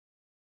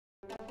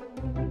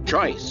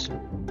Choice.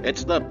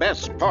 It's the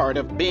best part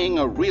of being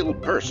a real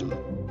person,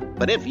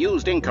 but if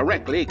used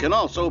incorrectly can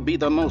also be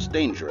the most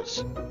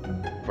dangerous.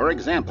 For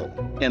example,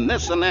 in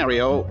this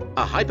scenario,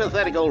 a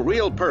hypothetical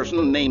real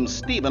person named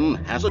Stephen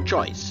has a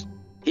choice.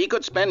 He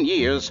could spend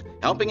years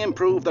helping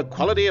improve the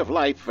quality of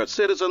life for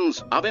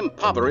citizens of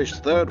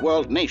impoverished third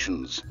world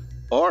nations,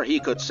 or he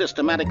could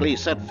systematically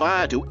set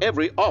fire to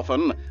every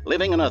orphan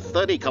living in a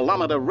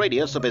 30-kilometer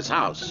radius of his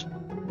house.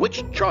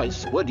 Which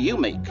choice would you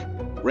make?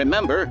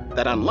 Remember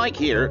that unlike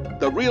here,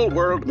 the real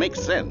world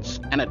makes sense,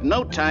 and at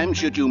no time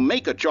should you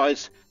make a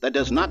choice that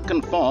does not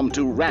conform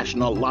to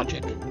rational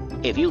logic.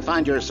 If you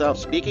find yourself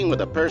speaking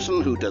with a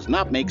person who does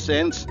not make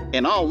sense,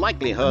 in all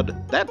likelihood,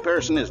 that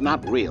person is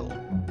not real.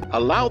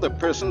 Allow the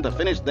person to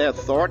finish their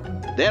thought,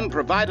 then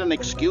provide an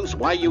excuse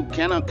why you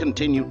cannot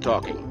continue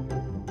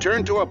talking.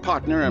 Turn to a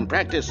partner and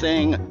practice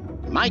saying,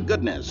 "My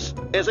goodness,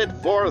 is it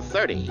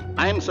 4:30?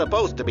 I'm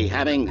supposed to be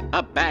having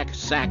a back,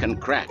 sack, and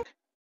crack."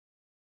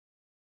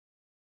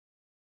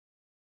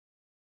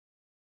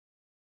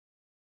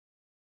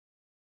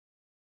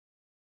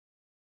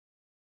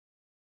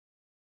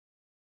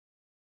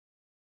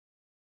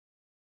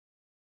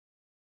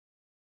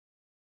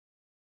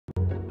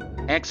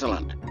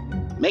 Excellent.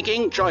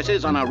 Making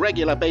choices on a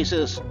regular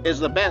basis is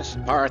the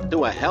best part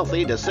to a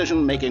healthy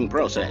decision-making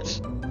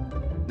process.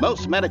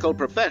 Most medical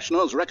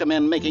professionals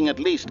recommend making at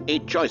least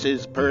 8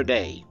 choices per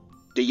day.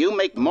 Do you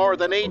make more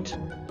than 8?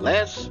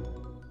 Less?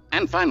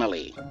 And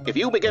finally, if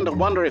you begin to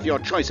wonder if your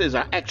choices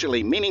are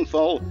actually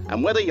meaningful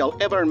and whether you'll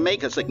ever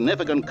make a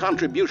significant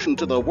contribution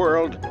to the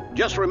world,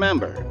 just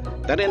remember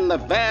that in the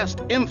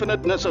vast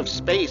infiniteness of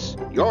space,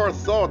 your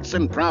thoughts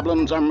and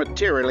problems are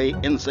materially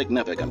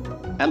insignificant,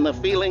 and the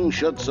feeling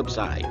should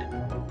subside.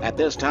 At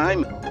this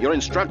time, your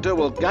instructor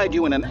will guide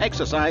you in an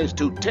exercise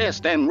to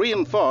test and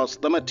reinforce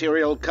the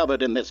material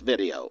covered in this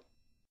video.